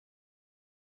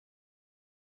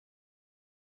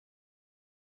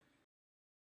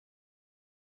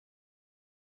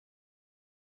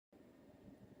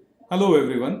Hello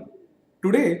everyone.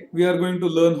 Today we are going to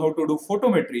learn how to do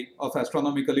photometry of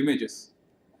astronomical images.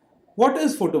 What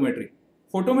is photometry?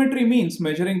 Photometry means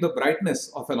measuring the brightness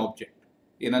of an object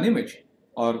in an image,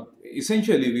 or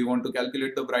essentially we want to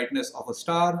calculate the brightness of a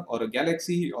star or a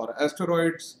galaxy or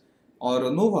asteroids or a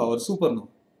nova or supernova.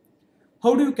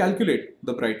 How do you calculate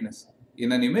the brightness?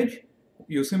 In an image,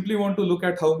 you simply want to look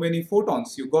at how many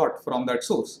photons you got from that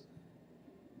source.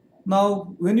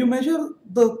 Now, when you measure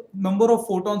the number of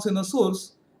photons in a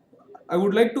source, I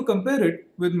would like to compare it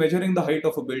with measuring the height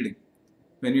of a building.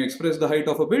 When you express the height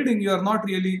of a building, you are not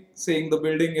really saying the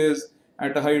building is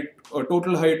at a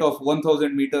total height of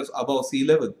 1000 meters above sea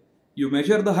level. You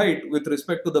measure the height with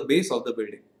respect to the base of the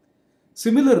building.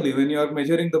 Similarly, when you are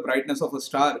measuring the brightness of a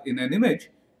star in an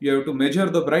image, you have to measure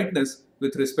the brightness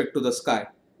with respect to the sky.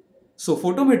 So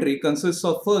photometry consists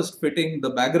of first fitting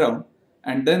the background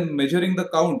and then measuring the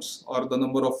counts or the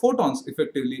number of photons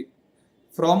effectively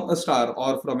from a star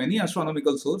or from any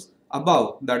astronomical source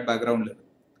above that background level.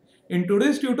 In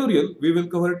today's tutorial, we will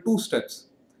cover two steps.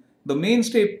 The main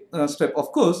step,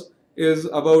 of course, is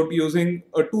about using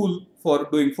a tool for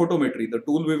doing photometry. The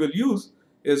tool we will use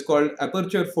is called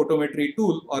Aperture Photometry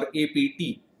Tool, or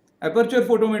APT. Aperture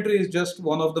photometry is just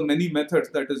one of the many methods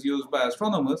that is used by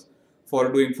astronomers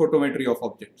for doing photometry of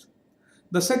objects.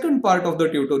 The second part of the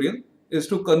tutorial is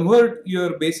to convert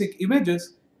your basic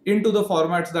images into the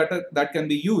formats that can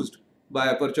be used by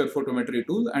Aperture Photometry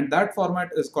Tool, and that format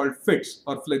is called FITS,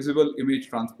 or Flexible Image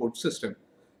Transport System.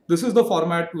 This is the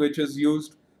format which is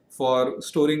used for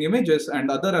storing images and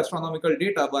other astronomical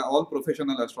data by all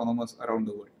professional astronomers around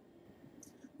the world.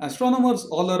 Astronomers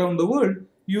all around the world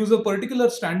use a particular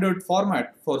standard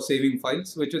format for saving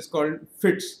files, which is called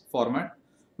FITS format,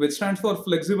 which stands for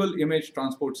Flexible Image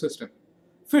Transport System.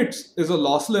 FITS is a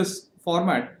lossless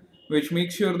format which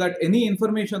makes sure that any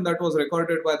information that was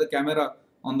recorded by the camera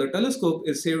on the telescope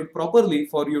is saved properly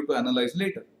for you to analyze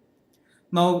later.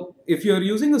 Now, if you are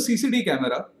using a CCD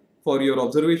camera for your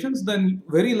observations, then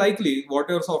very likely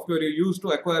whatever software you use to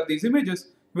acquire these images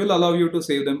will allow you to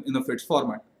save them in a FITS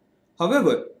format.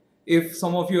 However, if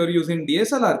some of you are using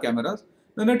DSLR cameras,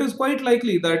 then it is quite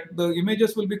likely that the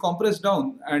images will be compressed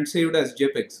down and saved as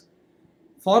JPEGs.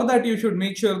 For that, you should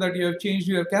make sure that you have changed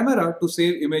your camera to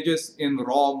save images in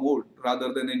RAW mode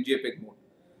rather than in JPEG mode.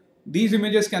 These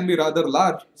images can be rather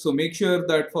large, so make sure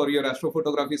that for your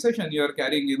astrophotography session, you are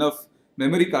carrying enough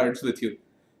memory cards with you.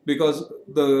 Because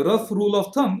the rough rule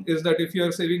of thumb is that if you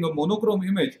are saving a monochrome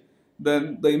image,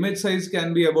 then the image size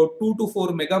can be about 2 to 4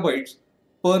 megabytes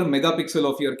per megapixel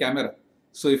of your camera.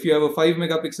 So if you have a 5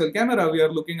 megapixel camera, we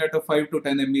are looking at a 5 to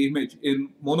 10 MB image in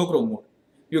monochrome mode.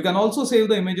 You can also save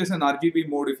the images in RGB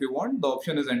mode if you want. The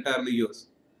option is entirely yours.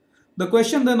 The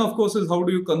question then, of course, is how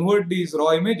do you convert these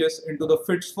raw images into the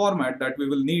FITS format that we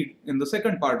will need in the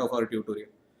second part of our tutorial.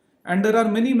 And there are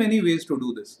many ways to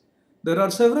do this. There are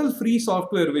several free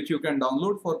software which you can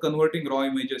download for converting raw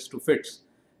images to FITS.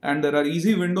 And there are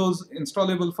easy Windows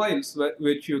installable files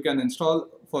which you can install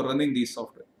for running these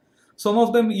software. Some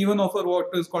of them even offer what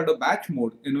is called a batch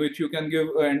mode, in which you can give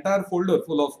an entire folder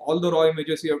full of all the raw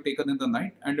images you have taken in the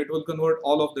night, and it will convert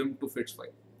all of them to FITS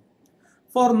file.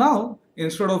 For now,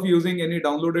 instead of using any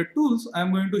downloaded tools, I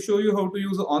am going to show you how to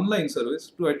use an online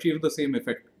service to achieve the same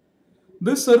effect.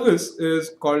 This service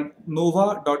is called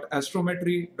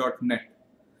nova.astrometry.net.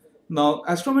 Now,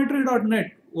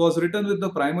 astrometry.net was written with the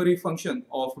primary function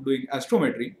of doing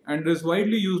astrometry and is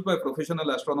widely used by professional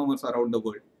astronomers around the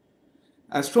world.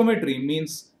 Astrometry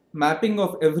means mapping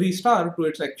of every star to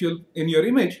its actual, in your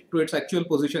image, to its actual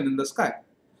position in the sky.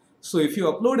 So if you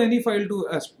upload any file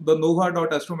to the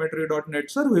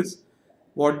nova.astrometry.net service,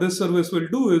 what this service will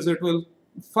do is it will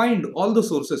find all the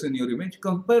sources in your image,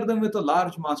 compare them with a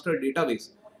large master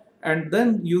database, and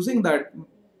then using that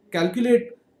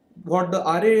calculate what the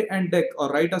RA and dec, or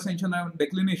right ascension and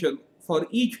declination, for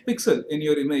each pixel in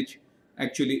your image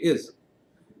actually is.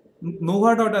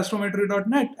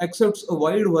 Nova.astrometry.net accepts a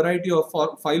wide variety of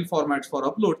file formats for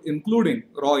upload, including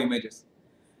raw images.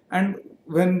 And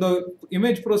when the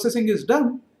image processing is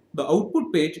done, the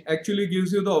output page actually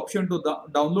gives you the option to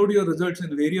download your results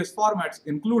in various formats,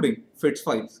 including FITS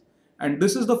files. And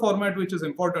this is the format which is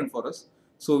important for us.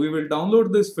 So we will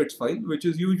download this FITS file, which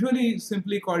is usually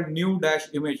simply called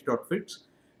new-image.fits.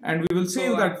 And we will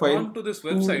save that file to this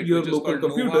website, your local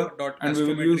computer, and we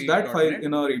will use that file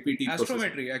in our APT process.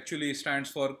 Astrometry actually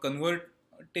stands for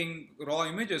converting raw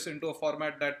images into a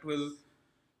format that will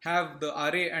have the RA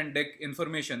and dec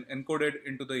information encoded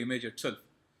into the image itself.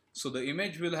 So the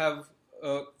image will have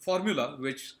a formula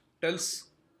which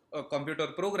tells a computer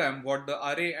program what the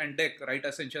RA and dec, right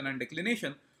ascension and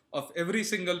declination, of every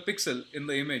single pixel in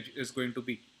the image is going to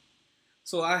be.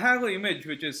 So I have an image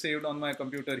which is saved on my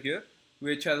computer here,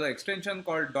 which has an extension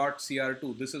called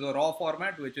 .cr2. This is a raw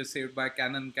format which is saved by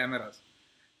Canon cameras.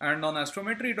 And on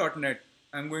astrometry.net,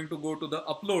 I'm going to go to the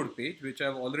upload page, which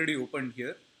I've already opened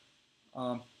here.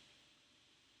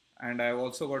 And I've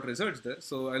also got results there.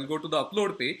 So I'll go to the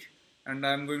upload page and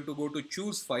I'm going to go to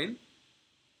choose file,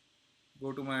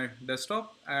 go to my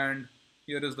desktop, and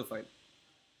here is the file.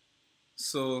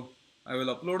 So I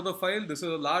will upload the file. This is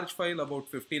a large file, about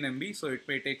 15 MB, so it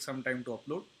may take some time to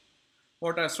upload.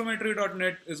 What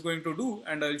astrometry.net is going to do,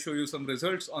 and I'll show you some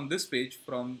results on this page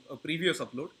from a previous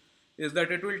upload, is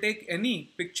that it will take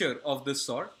any picture of this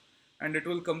sort and it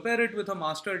will compare it with a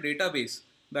master database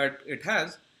that it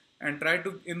has and try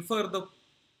to infer the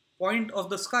point of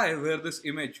the sky where this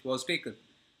image was taken.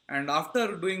 And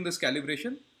after doing this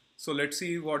calibration, so let's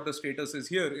see what the status is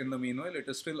here. In the meanwhile, it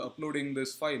is still uploading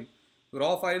this file.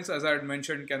 Raw files, as I had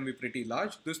mentioned, can be pretty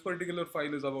large. This particular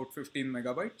file is about 15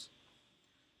 megabytes.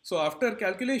 So after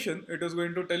calculation, it is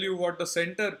going to tell you what the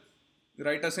center,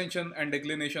 right ascension and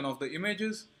declination of the image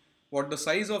is, what the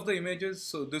size of the image is.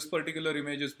 So this particular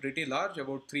image is pretty large,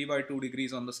 about 3 by 2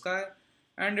 degrees on the sky,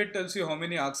 and it tells you how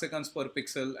many arcseconds per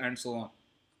pixel and so on.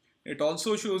 It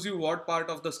also shows you what part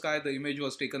of the sky the image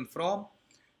was taken from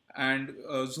and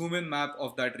a zoom in map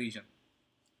of that region.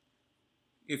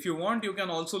 If you want, you can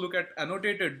also look at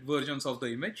annotated versions of the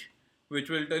image, which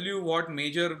will tell you what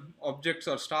major objects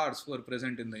or stars were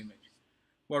present in the image.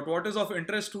 But what is of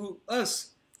interest to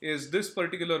us is this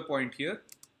particular point here,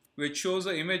 which shows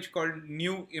an image called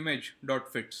new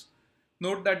image.fits.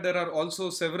 Note that there are also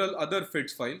several other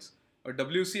fits files,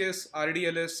 WCS,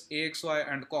 RDLS,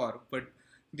 AXY, and COR, but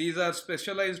these are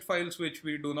specialized files which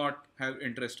we do not have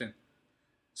interest in.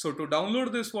 So to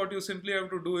download this, what you simply have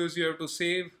to do is you have to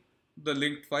save the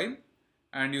linked file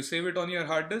and you save it on your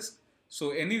hard disk.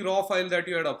 So any raw file that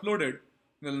you had uploaded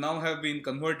will now have been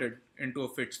converted into a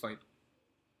FITS file.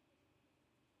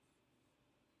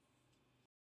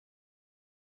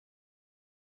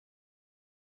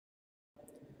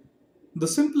 The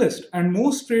simplest and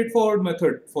most straightforward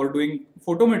method for doing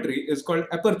photometry is called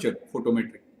aperture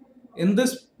photometry. In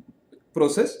this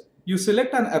process, you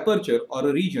select an aperture or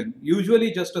a region,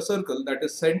 usually just a circle that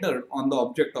is centered on the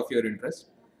object of your interest,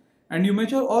 and you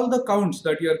measure all the counts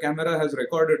that your camera has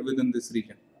recorded within this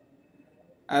region.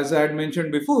 As I had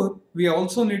mentioned before, we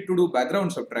also need to do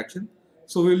background subtraction,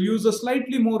 so we'll use a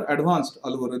slightly more advanced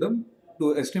algorithm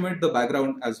to estimate the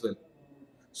background as well.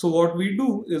 So what we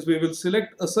do is we will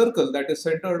select a circle that is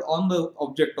centered on the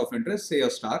object of interest, say a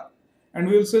star, and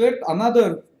we will select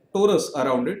another torus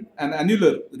around it, an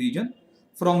annular region,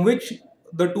 from which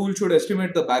the tool should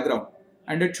estimate the background,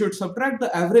 and it should subtract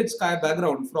the average sky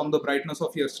background from the brightness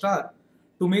of your star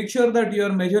to make sure that you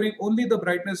are measuring only the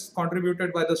brightness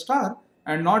contributed by the star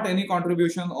and not any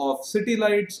contribution of city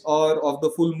lights or of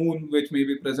the full moon which may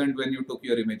be present when you took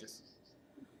your images.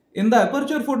 In the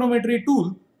aperture photometry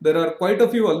tool, there are quite a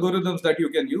few algorithms that you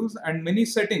can use and many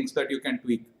settings that you can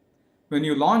tweak. When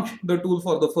you launch the tool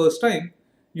for the first time,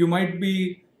 you might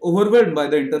be overwhelmed by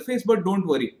the interface, but don't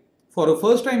worry. For a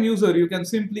first-time user, you can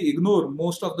simply ignore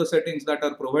most of the settings that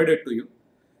are provided to you.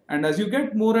 And as you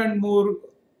get more and more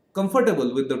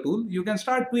comfortable with the tool, you can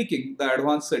start tweaking the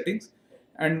advanced settings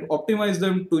and optimize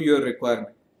them to your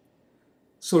requirement.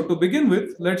 So to begin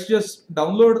with, let's just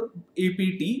download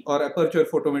APT or Aperture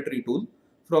Photometry tool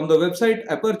from the website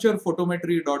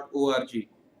aperturephotometry.org.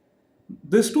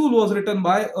 This tool was written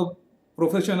by a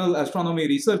professional astronomy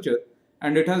researcher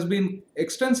and it has been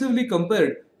extensively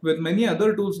compared with many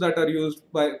other tools that are used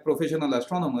by professional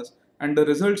astronomers, and the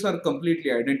results are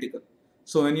completely identical.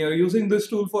 So when you are using this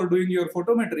tool for doing your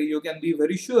photometry, you can be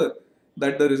very sure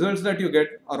that the results that you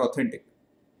get are authentic.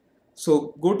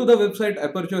 So go to the website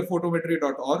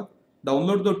aperturephotometry.org,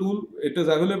 download the tool. It is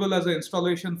available as an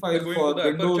installation file for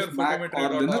Windows, Mac or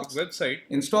Linux. Website,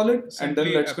 install it, and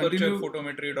then let's continue to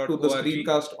the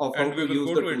screencast of how to use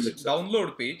the tool itself.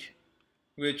 Download page,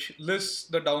 which lists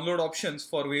the download options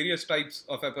for various types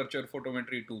of aperture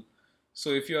photometry tool.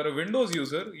 So if you are a Windows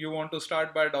user, you want to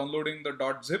start by downloading the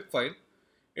 .zip file.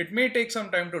 It may take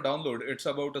some time to download. It's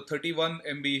about a 31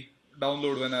 MB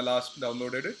download when I last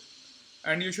downloaded it.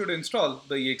 And you should install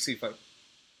the exe file.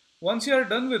 Once you are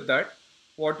done with that,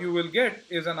 what you will get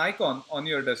is an icon on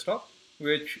your desktop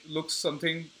which looks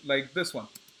something like this one.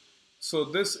 So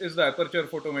this is the aperture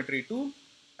photometry tool,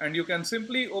 and you can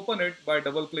simply open it by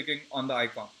double clicking on the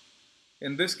icon.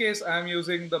 In this case, I am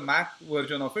using the Mac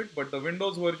version of it, but the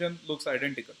Windows version looks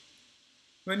identical.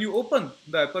 When you open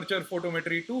the aperture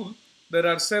photometry tool, there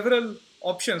are several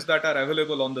options that are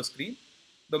available on the screen.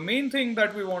 The main thing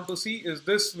that we want to see is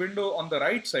this window on the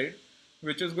right side,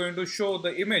 which is going to show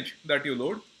the image that you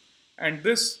load, and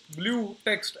this blue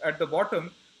text at the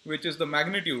bottom, which is the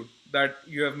magnitude that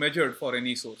you have measured for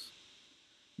any source.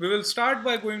 We will start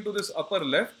by going to this upper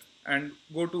left and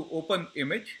go to open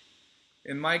image.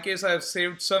 In my case, I have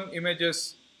saved some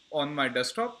images on my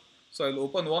desktop, so I'll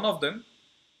open one of them,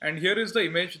 and here is the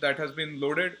image that has been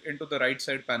loaded into the right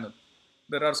side panel.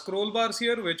 There are scroll bars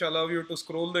here which allow you to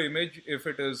scroll the image if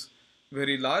it is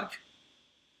very large.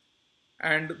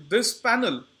 And this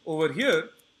panel over here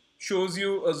shows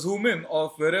you a zoom in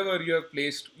of wherever you have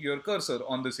placed your cursor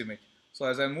on this image. So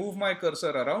as I move my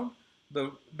cursor around,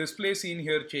 the display scene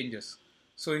here changes.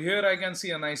 So here I can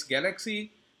see a nice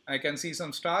galaxy, I can see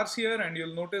some stars here, and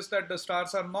you'll notice that the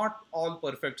stars are not all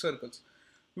perfect circles,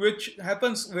 which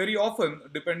happens very often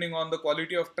depending on the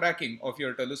quality of tracking of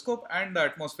your telescope and the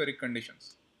atmospheric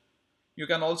conditions. You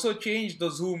can also change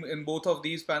the zoom in both of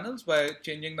these panels by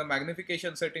changing the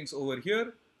magnification settings over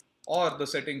here or the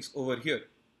settings over here.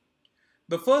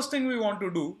 The first thing we want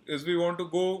to do is we want to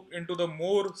go into the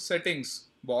more settings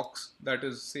box that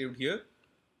is saved here,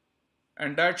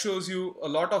 and that shows you a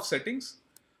lot of settings.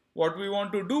 What we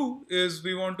want to do is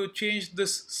we want to change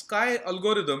this sky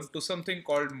algorithm to something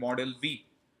called model B.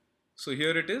 So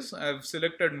here it is. I have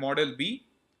selected model B.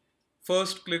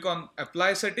 First click on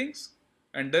apply settings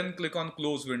and then click on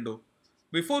close window.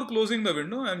 Before closing the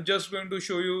window, I am just going to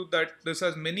show you that this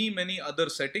has many other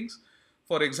settings.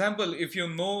 For example, if you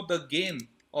know the gain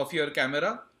of your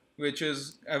camera, which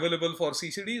is available for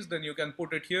CCDs, then you can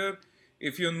put it here.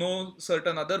 If you know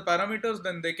certain other parameters,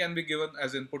 then they can be given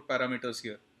as input parameters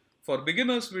here. For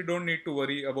beginners, we don't need to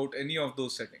worry about any of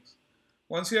those settings.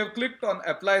 Once you have clicked on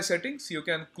apply settings, you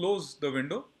can close the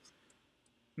window.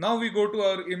 Now we go to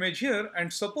our image here,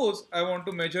 and suppose I want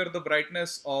to measure the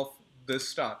brightness of this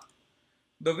star.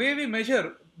 The way we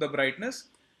measure the brightness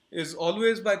is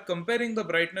always by comparing the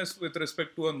brightness with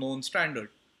respect to a known standard.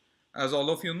 As all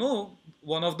of you know,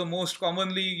 one of the most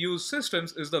commonly used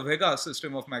systems is the Vega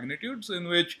system of magnitudes, in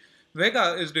which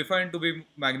Vega is defined to be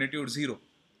magnitude 0.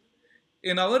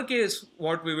 In our case,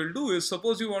 what we will do is,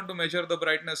 suppose you want to measure the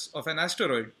brightness of an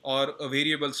asteroid or a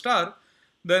variable star,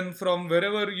 then from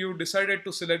wherever you decided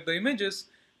to select the images,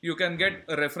 you can get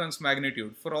a reference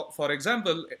magnitude. For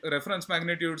example, reference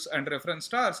magnitudes and reference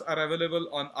stars are available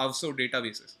on AVSO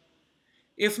databases.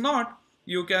 If not,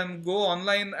 you can go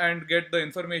online and get the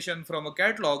information from a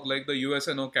catalog like the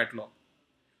USNO catalog.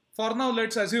 For now,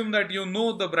 let's assume that you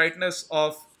know the brightness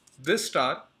of this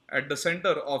star at the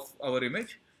center of our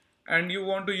image, and you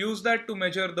want to use that to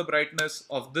measure the brightness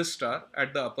of this star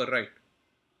at the upper right.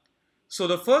 So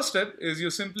the first step is you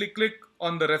simply click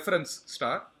on the reference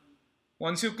star.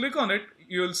 Once you click on it,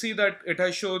 you will see that it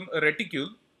has shown a reticule.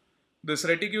 This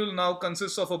reticule now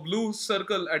consists of a blue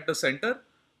circle at the center,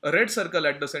 a red circle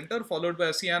at the center, followed by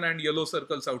a cyan and yellow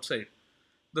circles outside.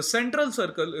 The central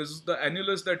circle is the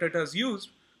annulus that it has used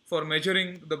for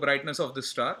measuring the brightness of this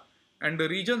star, and the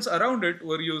regions around it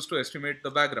were used to estimate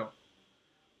the background.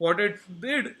 What it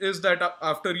did is that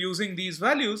after using these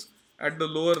values, at the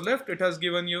lower left, it has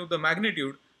given you the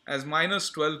magnitude as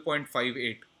minus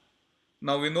 12.58.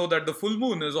 Now we know that the full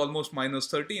moon is almost minus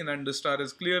 13, and the star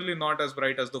is clearly not as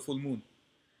bright as the full moon.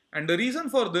 And the reason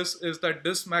for this is that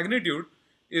this magnitude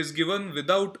is given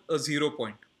without a 0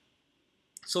 point.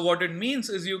 So what it means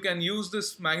is you can use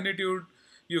this magnitude,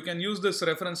 you can use this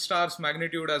reference star's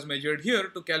magnitude as measured here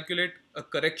to calculate a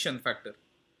correction factor.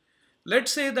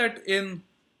 Let's say that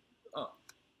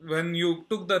when you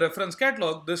took the reference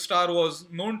catalog, this star was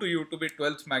known to you to be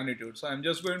 12th magnitude. So I'm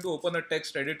just going to open a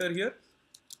text editor here,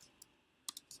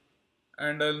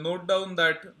 and I'll note down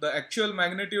that the actual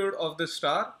magnitude of this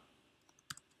star,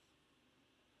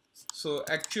 so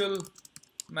actual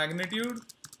magnitude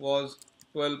was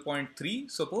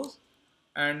 12.3, suppose,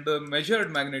 and the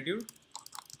measured magnitude,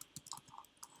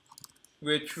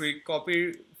 which we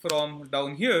copy from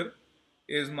down here,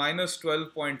 is minus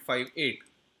 12.58.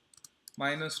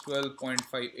 Minus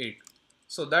 12.58.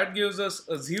 So that gives us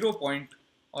a 0 point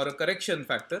or a correction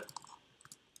factor,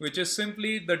 which is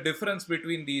simply the difference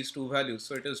between these two values.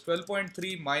 So it is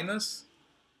 12.3 minus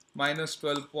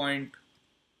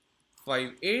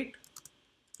 12.58,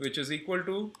 which is equal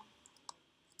to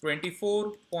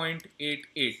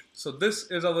 24.88. So this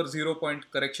is our 0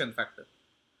 point correction factor.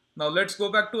 Now let's go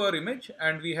back to our image,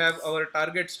 and we have our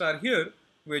target star here,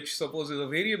 which suppose is a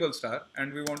variable star,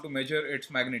 and we want to measure its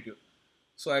magnitude.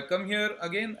 So I come here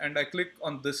again and I click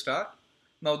on this star.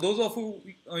 Now those of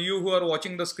you who are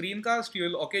watching the screencast, you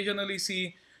will occasionally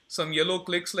see some yellow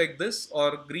clicks like this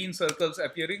or green circles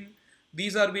appearing.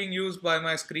 These are being used by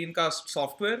my screencast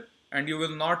software, and you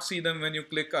will not see them when you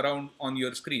click around on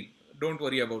your screen. Don't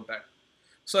worry about that.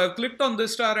 So I've clicked on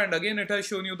this star and again it has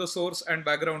shown you the source and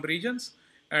background regions.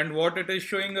 And what it is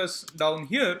showing us down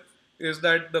here is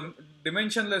that the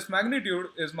dimensionless magnitude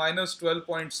is minus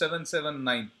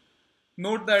 12.779.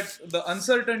 Note that the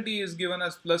uncertainty is given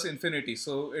as plus infinity.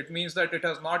 So it means that it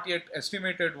has not yet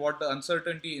estimated what the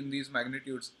uncertainty in these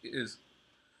magnitudes is.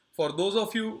 For those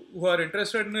of you who are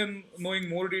interested in knowing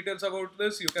more details about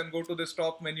this, you can go to this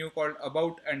top menu called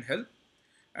About and Help.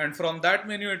 And from that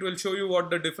menu, it will show you what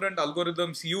the different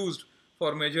algorithms used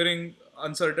for measuring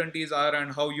uncertainties are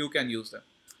and how you can use them.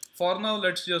 For now,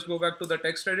 let's just go back to the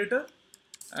text editor.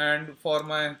 And for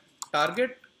my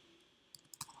target,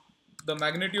 the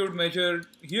magnitude measured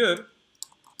here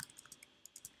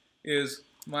is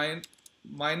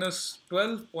minus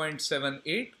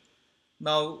 12.78.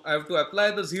 Now I have to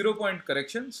apply the 0-point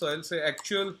correction. So I'll say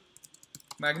actual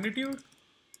magnitude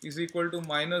is equal to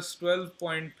minus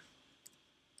 12.78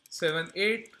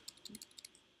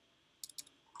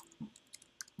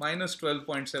 minus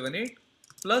 12.78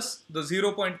 plus the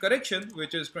 0-point correction,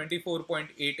 which is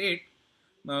 24.88.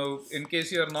 Now, in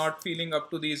case you are not feeling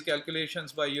up to these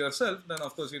calculations by yourself, then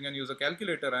of course you can use a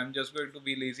calculator. I'm just going to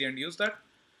be lazy and use that.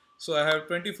 So I have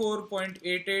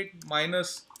 24.88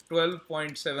 minus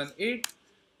 12.78,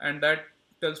 and that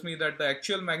tells me that the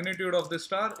actual magnitude of this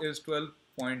star is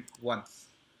 12.1.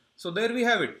 So there we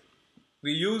have it.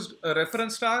 We used a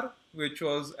reference star which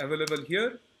was available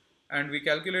here, and we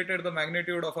calculated the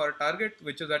magnitude of our target,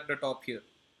 which is at the top here.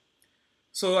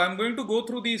 So I'm going to go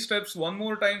through these steps one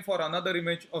more time for another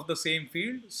image of the same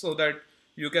field so that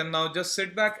you can now just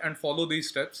sit back and follow these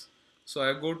steps. So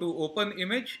I go to open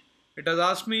image. It has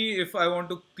asked me if I want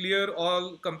to clear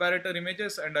all comparator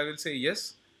images, and I will say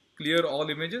yes, clear all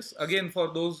images. Again, for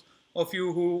those of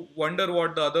you who wonder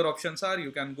what the other options are,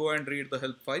 you can go and read the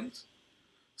help files.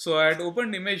 So I had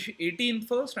opened image 18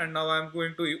 first, and now I'm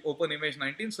going to open image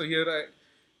 19. So here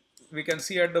we can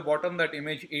see at the bottom that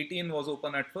image 18 was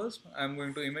open at first. I'm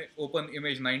going to open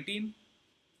image 19.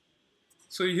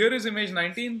 So here is image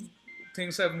 19.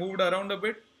 Things have moved around a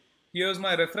bit. Here's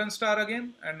my reference star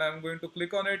again, and I'm going to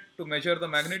click on it to measure the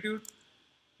magnitude.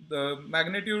 The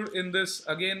magnitude in this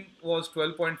again was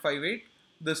 12.58.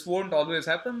 This won't always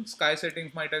happen. Sky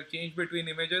settings might have changed between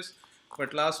images,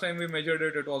 but last time we measured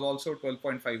it, it was also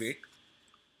 12.58.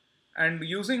 And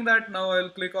using that, now I'll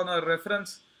click on a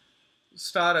reference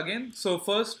star again. So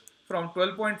first, from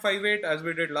 12.58, as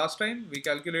we did last time, we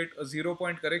calculate a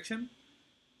 0-point correction,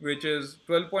 which is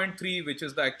 12.3, which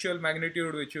is the actual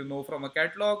magnitude which you know from a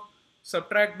catalog.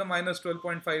 Subtract the minus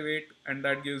 12.58, and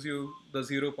that gives you the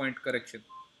 0-point correction.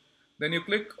 Then you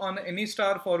click on any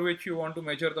star for which you want to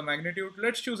measure the magnitude.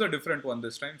 Let's choose a different one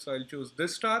this time. So I'll choose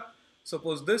this star.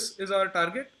 Suppose this is our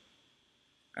target,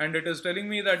 and it is telling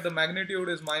me that the magnitude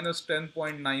is minus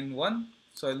 10.91.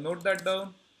 So I'll note that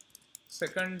down.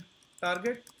 Second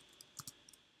target,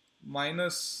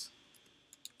 minus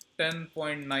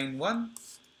 10.91,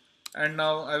 and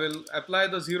now I will apply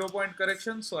the 0-point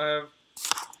correction. So I have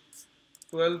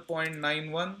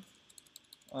 12.91.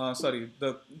 Sorry,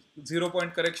 the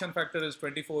 0-point correction factor is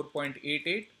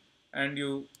 24.88, and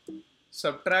you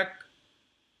subtract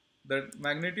the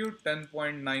magnitude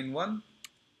 10.91,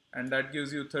 and that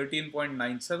gives you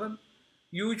 13.97.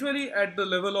 Usually at the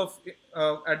level of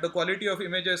at the quality of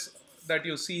images that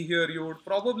you see here, you would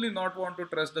probably not want to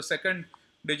trust the second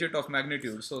digit of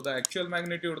magnitude. So the actual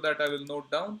magnitude that I will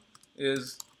note down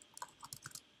is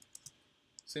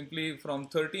simply from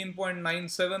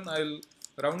 13.97. I'll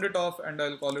round it off and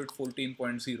I'll call it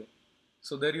 14.0.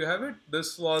 So there you have it.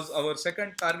 This was our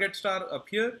second target star up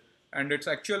here, and its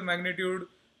actual magnitude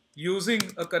using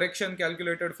a correction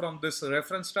calculated from this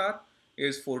reference star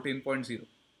is 14.0.